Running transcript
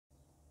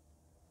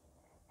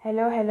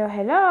Hello, hello,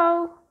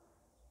 hello.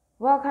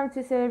 Welcome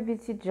to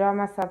Celebrity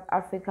Drama South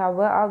Africa,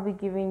 where I'll be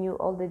giving you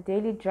all the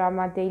daily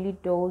drama, daily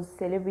dose,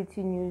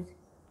 celebrity news,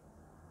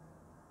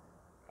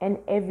 and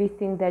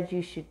everything that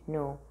you should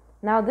know.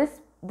 Now,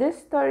 this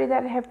story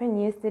that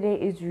happened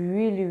yesterday is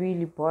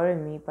really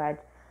boring me,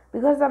 but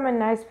because I'm a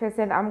nice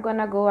person, I'm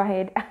gonna go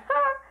ahead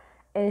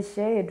and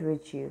share it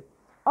with you.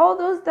 All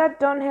those that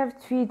don't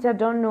have Twitter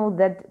don't know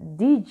that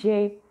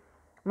DJ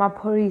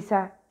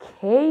Maphorisa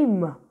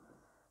came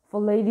for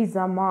Lady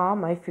Zamar,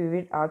 my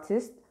favorite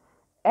artist,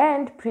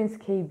 and Prince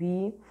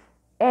Kaybee,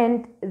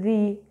 and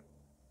the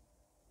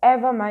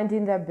ever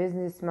minding their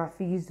business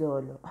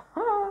Mafikizolo.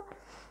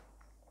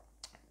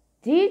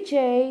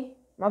 DJ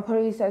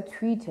Maphorisa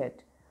tweeted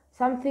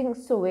something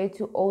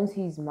Soweto owns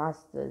his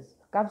masters.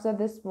 Cassper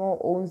the Small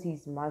owns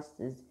his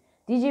masters.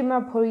 DJ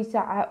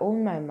Maphorisa, I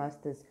own my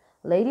masters.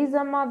 Lady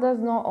Zamar does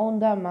not own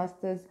their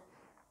masters.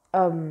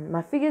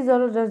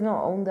 Mafikizolo does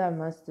not own their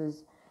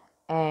masters.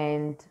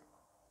 And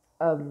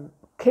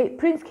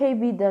Prince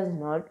Kaybee does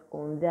not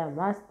own their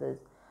masters.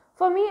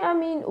 For me, I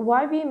mean,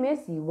 why be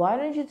messy? Why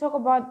don't you talk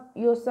about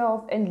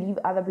yourself and leave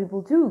other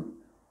people too?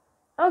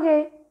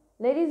 Okay,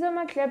 Lady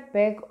Zamar clapped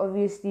back.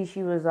 Obviously,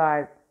 she was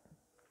like,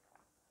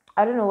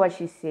 I don't know what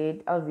she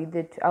said. I'll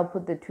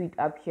put the tweet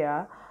up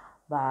here,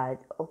 but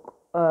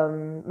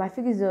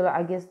Mafikizolo,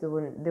 I guess they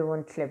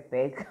won't clap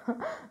back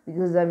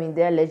because I mean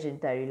they're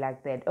legendary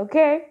like that.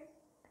 Okay,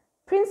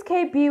 Prince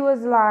Kaybee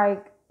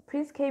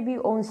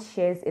owns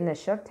shares in a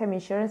short-term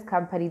insurance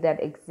company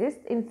that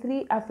exists in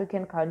 3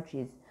 African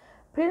countries.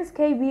 Prince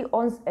Kaybee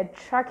owns a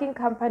trucking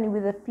company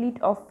with a fleet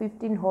of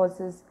 15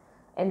 horses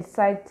and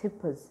side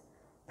tippers.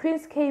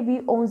 Prince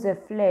Kaybee owns a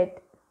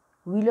flat,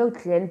 Willow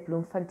Glen,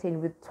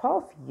 Bloemfontein, with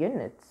 12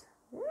 units.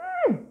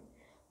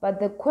 But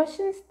the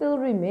question still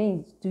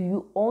remains, do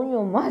you own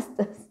your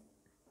masters?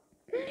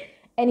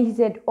 And he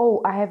said, oh,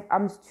 I have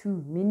arms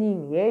too,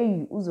 meaning,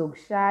 hey,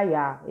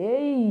 uzokshaya,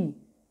 hey,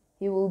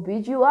 he will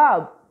beat you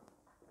up.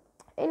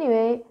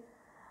 Anyway,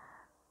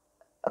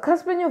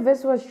 Cassper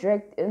Nyovest was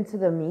dragged into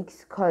the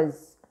mix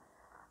because,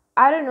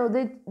 I don't know,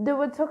 they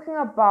were talking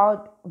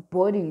about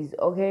bodies,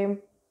 okay?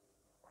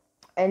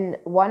 And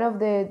one of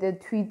the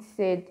tweets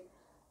said,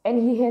 and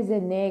he has a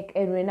neck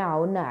and we're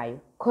now now.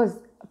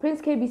 Because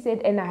Prince Kaybee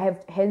said, and I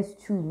have hands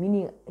too,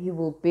 meaning he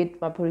will beat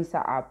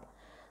Maphorisa up.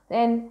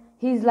 Then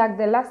he's like,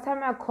 the last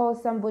time I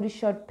called somebody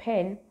short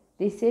pen,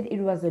 they said it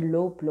was a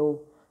low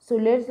blow. So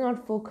let's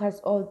not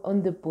focus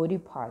on the body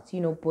parts,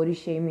 body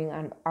shaming,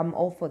 and I'm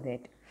all for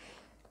that.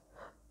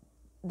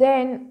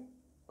 Then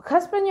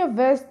Cassper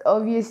Nyovest,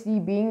 obviously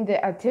being the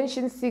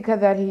attention seeker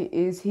that he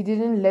is, he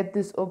didn't let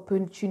this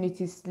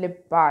opportunity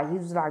slip by. He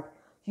was like,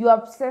 you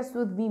obsessed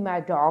with me, my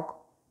dog.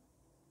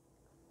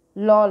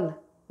 Lol.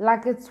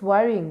 Like it's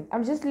worrying.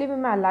 I'm just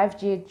living my life,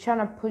 Jade, trying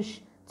to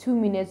push 2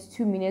 minutes,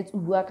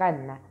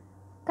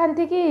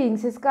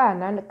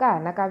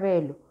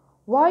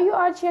 Why are you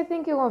out here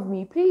thinking of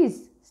me?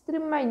 Please,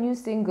 stream my new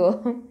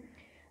single.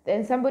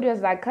 Then somebody was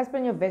like, Cassper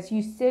Nyovest,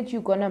 you said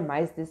you're gonna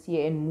mice this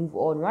year and move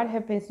on. What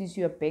happens if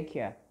you're back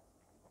here?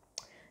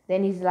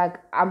 Then he's like,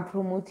 I'm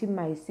promoting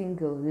my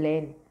single,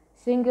 Len.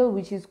 Single,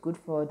 which is good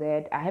for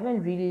that. I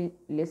haven't really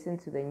listened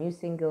to the new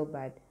single,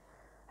 but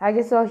I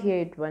guess I'll hear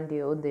it one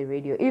day on the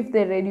radio. If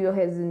the radio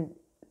hasn't,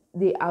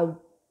 they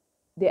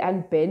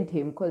unbanned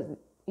him because,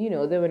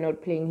 they were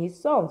not playing his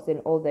songs and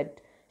all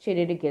that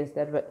shenanigans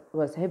that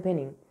was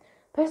happening.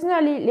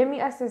 Personally, let me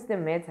assess the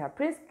matter.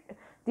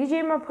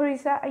 DJ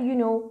Maphorisa,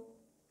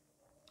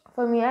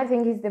 for me, I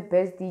think he's the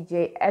best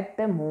DJ at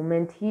the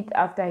moment. Hit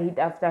after hit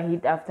after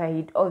hit after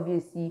hit.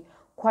 Obviously,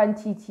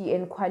 quantity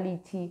and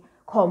quality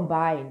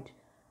combined.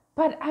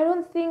 But I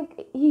don't think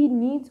he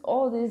needs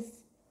all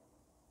this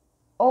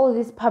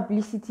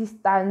publicity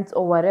stunts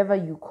or whatever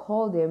you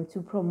call them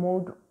to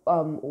promote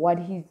what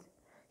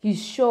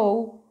his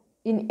show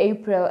in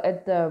April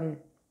at the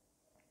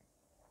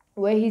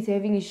where he's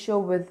having his show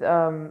with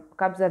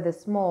Cassper the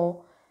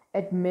Small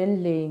at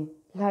Main Lane.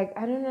 Like,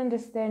 I don't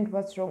understand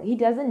what's wrong. He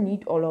doesn't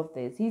need all of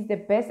this. He's the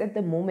best at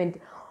the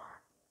moment.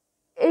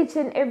 Each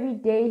and every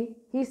day,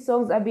 his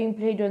songs are being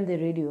played on the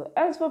radio.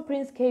 As for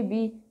Prince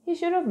Kaybee, he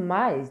should have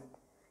mized.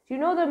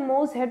 The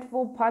most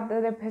hurtful part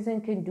that a person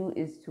can do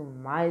is to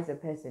mize a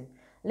person.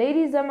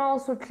 Lady Zamar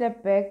also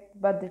clapped back,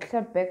 but the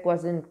clap back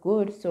wasn't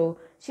good. So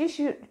she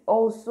should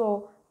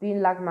also be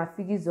like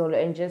Mafikizolo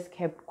and just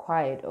kept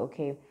quiet,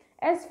 okay?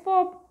 As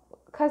for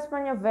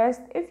Cassper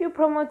Nyovest, if you're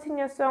promoting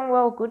your song,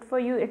 well, good for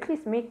you. At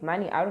least make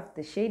money out of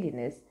the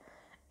shadiness.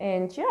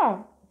 And yeah,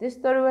 this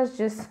story was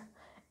just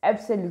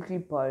absolutely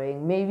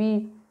boring.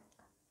 Maybe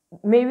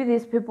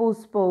these people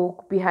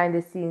spoke behind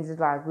the scenes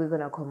like, we're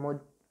gonna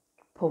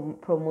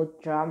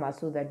promote drama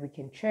so that we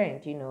can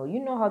trend. You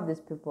know how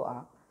these people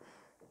are.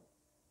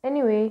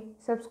 Anyway,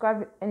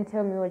 subscribe and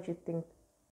tell me what you think.